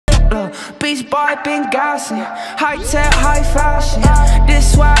Beach boy been gassing. High tech, high fashion.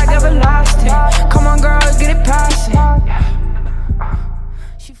 This swag everlasting. Come on girl, get it passing.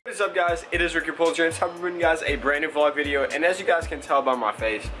 What is up guys, it is Ricky Polarz, and it's time to bring you guys a brand new vlog video. And as you guys can tell by my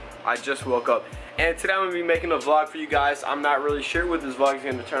face, I just woke up. And today I'm going to be making a vlog for you guys. I'm not really sure what this vlog is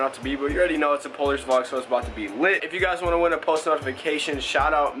going to turn out to be, but you already know it's a Polarz vlog, so it's about to be lit. If you guys want to win a post notification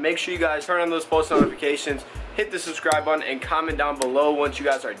shout out, make sure you guys turn on those post notifications, hit the subscribe button, and comment down below once you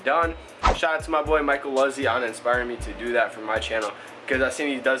guys are done. Shout out to my boy Michael Luzzy on inspiring me to do that for my channel, because I seen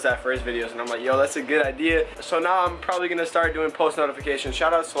he does that for his videos, and I'm like, yo, that's a good idea. So now I'm probably going to start doing post notification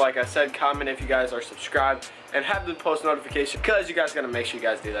shout outs. So like I said, comment if you guys are subscribed and have the post notification, because you guys got to make sure you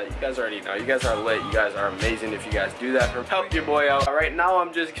guys do that. You guys already know, you guys are lit, you guys are amazing if you guys do that. Help your boy out. Right now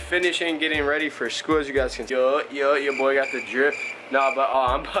I'm just finishing getting ready for school, as you guys can see. Yo, your boy got the drip. No, but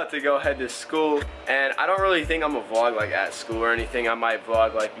I'm about to go head to school, and I don't really think I'm gonna vlog like at school or anything. I might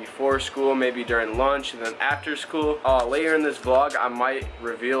vlog like before school, maybe during lunch, and then after school. Later in this vlog I might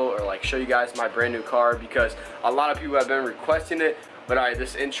reveal or like show you guys my brand new car, because a lot of people have been requesting it. But alright,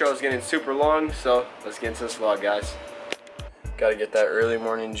 this intro is getting super long, so let's get into this vlog, guys. Gotta get that early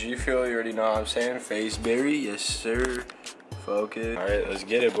morning G Fuel, you already know what I'm saying. Faceberry, yes sir. Focus. Alright, let's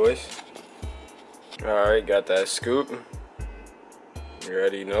get it, boys. Alright, got that scoop. You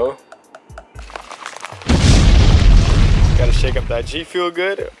already know. Gotta shake up that G Fuel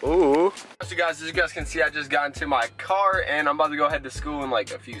good. Ooh. So guys, as you guys can see, I just got into my car and I'm about to go head to school in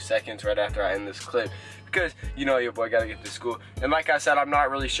like a few seconds right after I end this clip, because you know your boy gotta get to school. And like I said, I'm not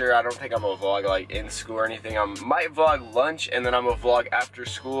really sure. I don't think I'm gonna vlog like in school or anything. I might vlog lunch, and then I'm gonna vlog after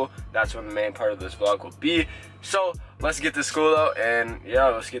school. That's when the main part of this vlog will be. So let's get to school though, and yeah,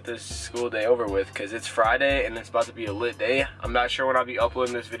 let's get this school day over with, because it's Friday and it's about to be a lit day. I'm not sure when I'll be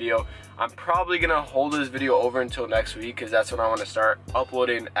uploading this video. I'm probably gonna hold this video over until next week, because that's when I want to start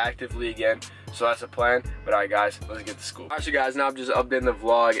uploading actively again. So that's the plan. But alright guys, let's get to school. Alright, so guys, now I'm just updating the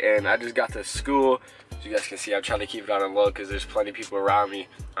vlog, and I just got to school. As you guys can see, I'm trying to keep it on a low because there's plenty of people around me.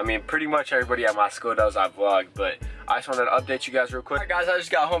 I mean, pretty much everybody at my school knows I vlog, but I just wanted to update you guys real quick. Alright guys, I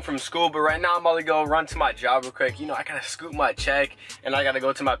just got home from school, but right now I'm about to go run to my job real quick. You know, I gotta scoop my check, and I gotta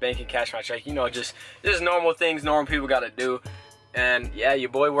go to my bank and cash my check. You know, just normal things normal people gotta do. And yeah, your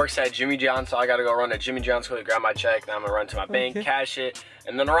boy works at Jimmy John's, so I gotta go run to Jimmy John's to grab my check. Then I'm gonna run to my bank, cash it,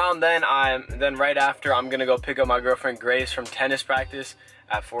 and then around then right after I'm gonna go pick up my girlfriend Grace from tennis practice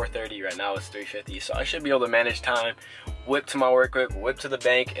at 4:30. Right now it's 3:50, so I should be able to manage time. Whip to my work quick, whip to the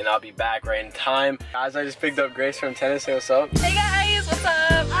bank, and I'll be back right in time. Guys, I just picked up Grace from tennis. Say what's up. Hey guys, what's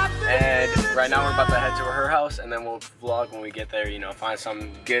up? And right now we're about to head to her house, and then we'll vlog when we get there. You know, find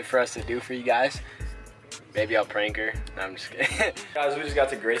something good for us to do for you guys. Maybe I'll prank her. No, I'm just kidding. Guys, we just got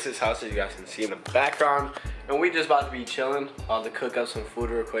to Grace's house, as you guys can see in the background. And we just about to be chilling. I'll have to cook up some food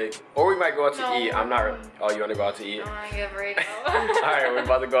real quick. Or we might go out to eat. I'm not really. Oh, you want to go out to eat? I want to get ready. Alright, we're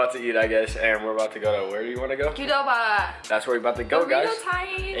about to go out to eat, I guess. And we're about to go to, where do you want to go? Qdoba. That's where we're about to go, guys. Burrito time.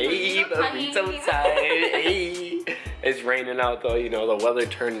 Hey, burrito time. Hey. It's raining out though, you know, the weather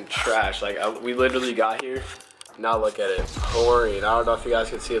turned trash. Like, we literally got here. Now look at it, pouring. I don't know if you guys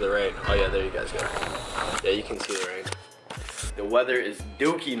can see the rain. Oh yeah, there you guys go. Yeah, you can see the rain. The weather is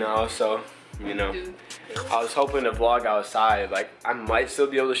dookie now, so, you know. I was hoping to vlog outside. Like, I might still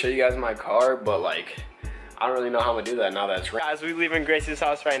be able to show you guys my car, but like, I don't really know how I'm gonna do that now that it's rain. Guys, we're leaving Grace's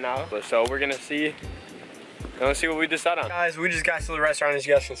house right now, so we're gonna see. Let's see what we decide on. Guys, we just got to the restaurant. As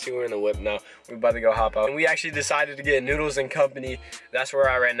you guys can see, we're in the whip now. We're about to go hop out. And we actually decided to get Noodles and Company. That's where we're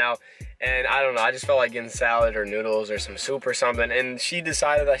at right now. And I don't know, I just felt like getting salad or noodles or some soup or something. And she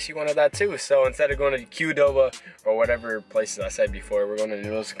decided that she wanted that too. So instead of going to Qdoba or whatever places I said before, we're going to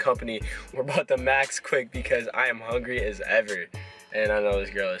Noodles and Company. We're about to max quick because I am hungry as ever. And I know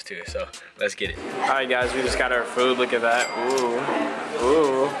this girl is too, so let's get it. Alright guys, we just got our food, look at that. Ooh,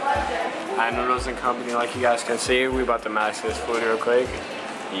 ooh. At Noodles and Company, like you guys can see, we about to max this food real quick.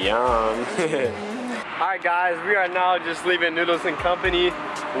 Yum. Alright guys, we are now just leaving Noodles and Company.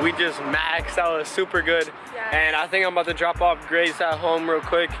 We just maxed, that was super good. Yes. And I think I'm about to drop off Grace at home real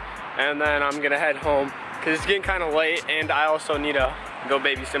quick, and then I'm gonna head home, because it's getting kind of late, and I also need to go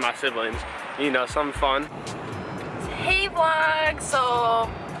babysit my siblings. You know, something fun. Hey vlog, so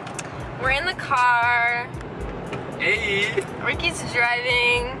we're in the car. Hey. Ricky's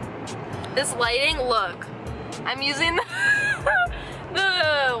driving. This lighting, look, I'm using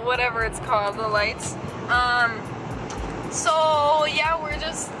the whatever it's called, the lights. So yeah, we're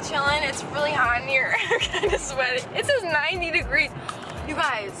just chilling. It's really hot in here. I'm kind of sweaty. It says 90 degrees. You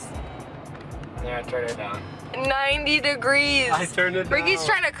guys. Yeah, I turned it down. 90 degrees. I turned it down. Ricky's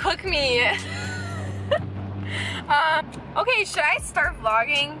trying to cook me. Okay, should I start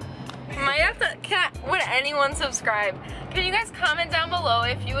vlogging? Might have to, would anyone subscribe? Can you guys comment down below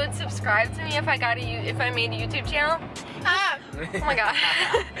if you would subscribe to me if I made a YouTube channel? Oh my god.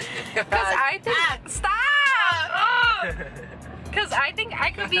 Cause I think, stop! Cause I think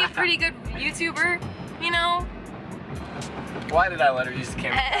I could be a pretty good YouTuber, you know? Why did I let her use the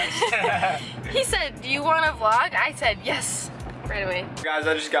camera? He said, do you want to vlog? I said, yes, right away. Guys,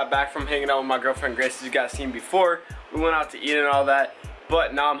 I just got back from hanging out with my girlfriend Grace, as you guys seen before. We went out to eat and all that.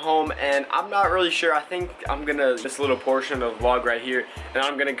 But now I'm home and I'm not really sure. I think I'm gonna this little portion of the vlog right here, and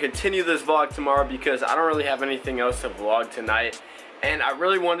I'm gonna continue this vlog tomorrow because I don't really have anything else to vlog tonight. And I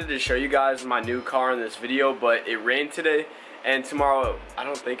really wanted to show you guys my new car in this video, but it rained today, and tomorrow I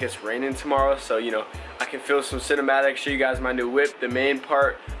don't think it's raining tomorrow, so you know I can film some cinematics, show you guys my new whip, the main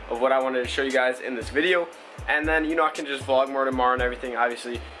part of what I wanted to show you guys in this video. And then, you know, I can just vlog more tomorrow and everything,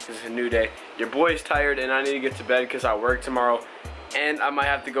 obviously, because it's a new day. Your boy's tired and I need to get to bed because I work tomorrow. And I might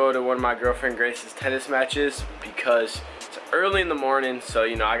have to go to one of my girlfriend Grace's tennis matches because it's early in the morning. So,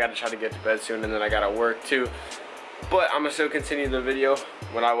 you know, I got to try to get to bed soon and then I got to work too. But I'm going to still continue the video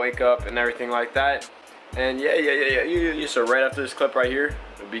when I wake up and everything like that. And yeah. So right after this clip right here,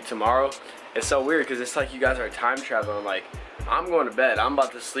 it'll be tomorrow. It's so weird because it's like you guys are time traveling. Like, I'm going to bed. I'm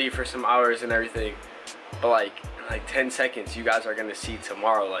about to sleep for some hours and everything. But like 10 seconds, you guys are gonna see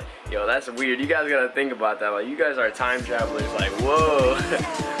tomorrow. Like, yo, that's weird. You guys gotta think about that. Like, you guys are time travelers. Like, whoa.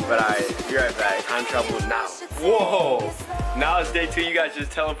 But alright, be right back. Time travel now. Whoa. Now it's day 2. You guys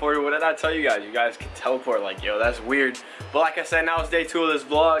just teleported. What did I tell you guys? You guys can teleport. Like, yo, that's weird. But like I said, now it's day 2 of this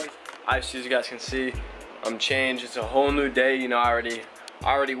vlog. Obviously, as you guys can see, I'm changed. It's a whole new day. You know, I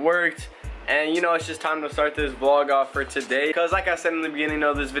already worked. And you know, it's just time to start this vlog off for today. Because like I said in the beginning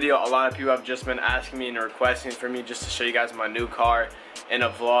of this video, a lot of people have just been asking me and requesting for me just to show you guys my new car in a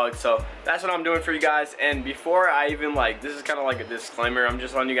vlog. So that's what I'm doing for you guys. And before I even this is kind of like a disclaimer. I'm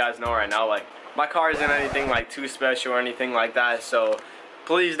just letting you guys know right now, like, my car isn't anything like too special or anything like that. So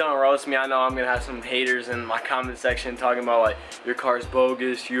please don't roast me. I know I'm gonna have some haters in my comment section talking about like, your car's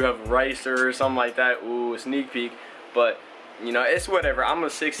bogus, you have ricer or something like that. Ooh, a sneak peek. But you know, it's whatever. I'm a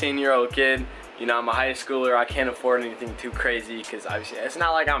 16-year-old kid. You know, I'm a high schooler. I can't afford anything too crazy because obviously it's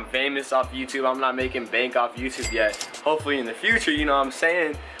not like I'm famous off YouTube. I'm not making bank off YouTube yet. Hopefully in the future, you know what I'm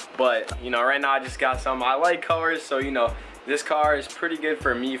saying? But, you know, right now I just got some. I like cars, so, you know, this car is pretty good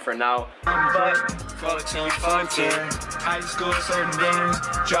for me for now. I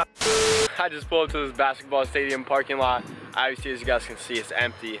just pulled up to this basketball stadium parking lot. Obviously, as you guys can see, it's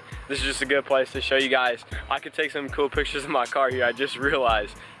empty. This is just a good place to show you guys. I could take some cool pictures of my car here, I just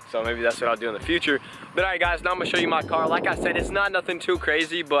realized. So maybe that's what I'll do in the future. But alright guys, now I'm gonna show you my car. Like I said, it's not nothing too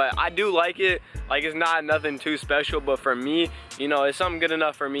crazy, but I do like it. Like, it's not nothing too special, but for me, you know, it's something good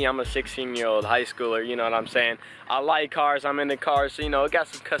enough for me. I'm a 16-year-old high schooler, you know what I'm saying? I like cars, I'm into cars, so you know, it got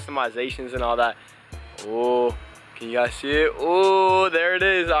some customizations and all that. Oh, can you guys see it? Oh, there it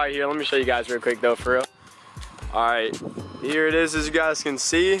is. Alright, here, let me show you guys real quick though, for real. Alright, here it is, as you guys can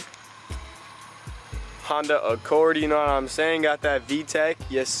see. Honda Accord, you know what I'm saying? Got that VTEC,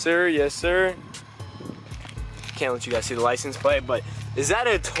 yes sir, yes sir. Can't let you guys see the license plate, but is that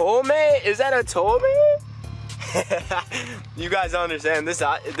a Tome? Is that a Tome? You guys don't understand,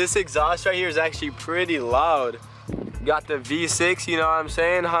 this exhaust right here is actually pretty loud. Got the V6, you know what I'm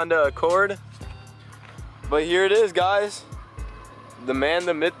saying? Honda Accord. But here it is, guys. The man,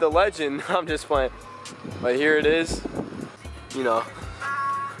 the myth, the legend. I'm just playing. But here it is. You know,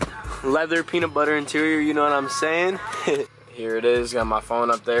 leather peanut butter interior, you know what I'm saying? Here it is, got my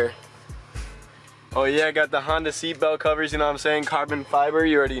phone up there. Oh yeah, got the Honda seatbelt covers, you know what I'm saying? Carbon fiber,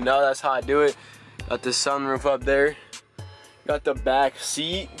 you already know, that's how I do it. Got the sunroof up there. Got the back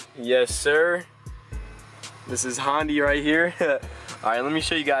seat, yes sir. This is Honda right here. Alright, let me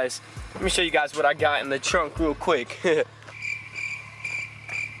show you guys what I got in the trunk real quick.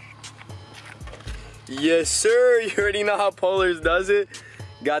 Yes sir, you already know how Polarz does it.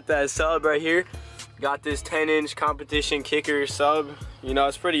 Got that sub right here. Got this 10-inch competition kicker sub. You know,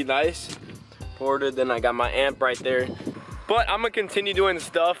 it's pretty nice. Ported, then I got my amp right there. But I'm gonna continue doing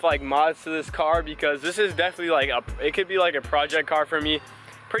stuff like mods to this car because this is definitely like it could be like a project car for me.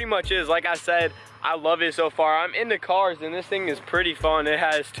 Pretty much is. Like I said, I love it so far. I'm into cars and this thing is pretty fun. It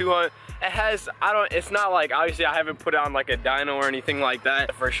has 200, it's not like, obviously I haven't put it on like a dyno or anything like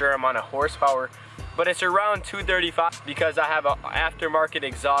that. For sure I'm on a horsepower, but it's around 235 because I have an aftermarket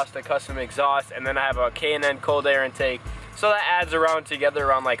exhaust, a custom exhaust, and then I have a K&N cold air intake. So that adds around together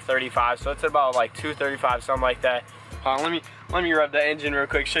around like 35. So it's about like 235, something like that. Hold on, let me rev the engine real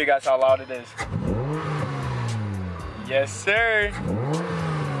quick, show you guys how loud it is. Yes sir.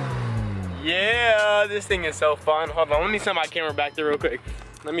 Yeah, this thing is so fun. Hold on, let me set my camera back there real quick.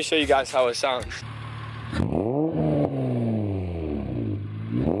 Let me show you guys how it sounds.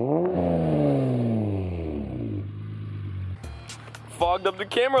 Fogged up the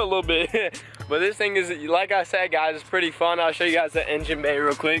camera a little bit. But this thing is, like I said, guys, it's pretty fun. I'll show you guys the engine bay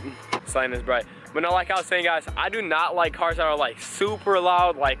real quick. This light is bright. But no, like I was saying, guys, I do not like cars that are like super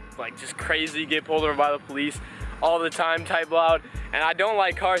loud, like just crazy, get pulled over by the police all the time type loud. And I don't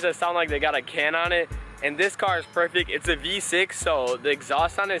like cars that sound like they got a can on it. And this car is perfect. It's a V6, so the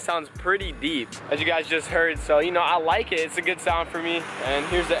exhaust on it sounds pretty deep, as you guys just heard. So, you know, I like it. It's a good sound for me. And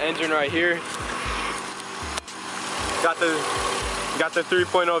here's the engine right here. Got the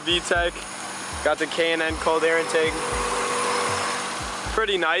 3.0 VTEC. Got the K&N cold air intake.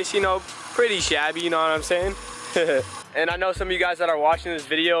 Pretty nice, you know, pretty shabby, you know what I'm saying? And I know some of you guys that are watching this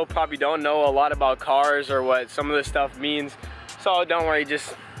video probably don't know a lot about cars or what some of this stuff means. So don't worry,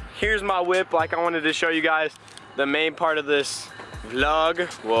 just here's my whip. Like, I wanted to show you guys the main part of this vlog.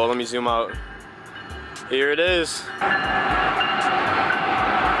 Well, let me zoom out. Here it is.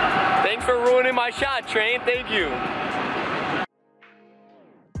 Thanks for ruining my shot, Train. Thank you.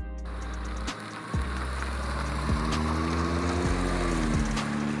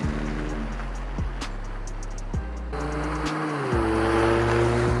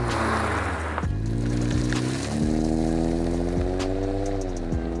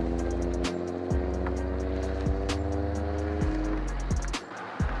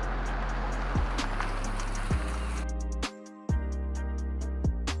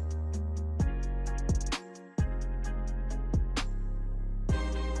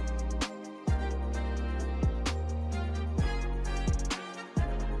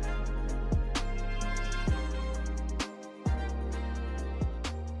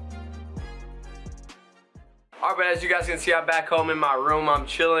 Alright, but as you guys can see, I'm back home in my room. I'm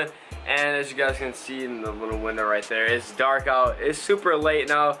chilling, and as you guys can see in the little window right there, it's dark out. It's super late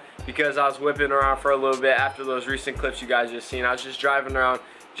now because I was whipping around for a little bit after those recent clips you guys just seen. I was just driving around,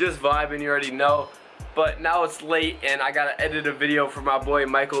 just vibing, you already know. But now it's late, and I gotta edit a video for my boy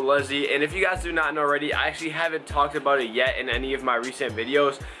Michael Luzzy. And if you guys do not know already, I actually haven't talked about it yet in any of my recent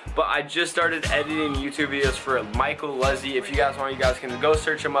videos, but I just started editing YouTube videos for Michael Luzzy. If you guys want, you guys can go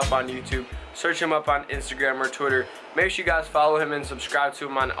search him up on YouTube, search him up on Instagram or Twitter. Make sure you guys follow him and subscribe to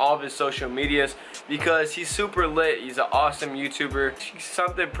him on all of his social medias because he's super lit. He's an awesome YouTuber. He's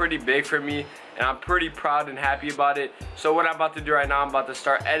something pretty big for me, and I'm pretty proud and happy about it. So what I'm about to do right now, I'm about to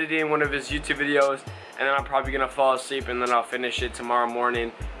start editing one of his YouTube videos, and then I'm probably gonna fall asleep, and then I'll finish it tomorrow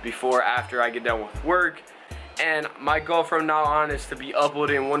morning after I get done with work. And my goal from now on is to be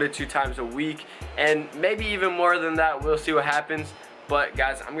uploading 1 to 2 times a week, and maybe even more than that. We'll see what happens. But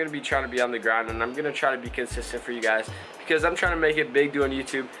guys, I'm gonna be trying to be on the ground, and I'm gonna try to be consistent for you guys because I'm trying to make it big doing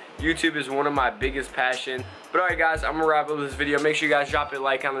YouTube. YouTube is one of my biggest passions. But alright guys, I'm gonna wrap up this video. Make sure you guys drop a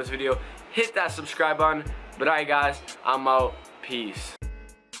like on this video, hit that subscribe button. But alright guys, I'm out. Peace.